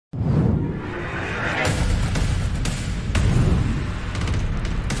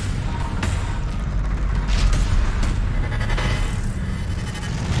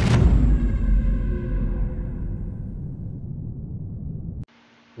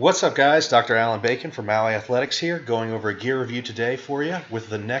What's up, guys? Dr. Alan Bacon from Maui Athletics here, going over a gear review today for you with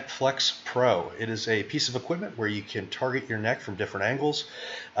the Neck Flex Pro. It is a piece of equipment where you can target your neck from different angles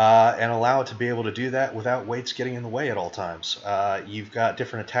and allow it to be able to do that without weights getting in the way at all times. You've got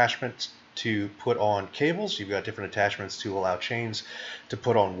different attachments to put on cables. You've got different attachments to allow chains to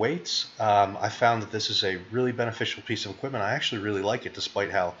put on weights. I found that this is a really beneficial piece of equipment. I actually really like it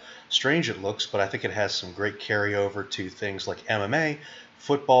despite how strange it looks, but I think it has some great carryover to things like MMA,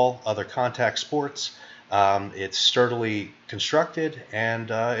 football, other contact sports. It's sturdily constructed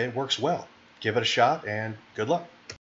and it works well. Give it a shot and good luck.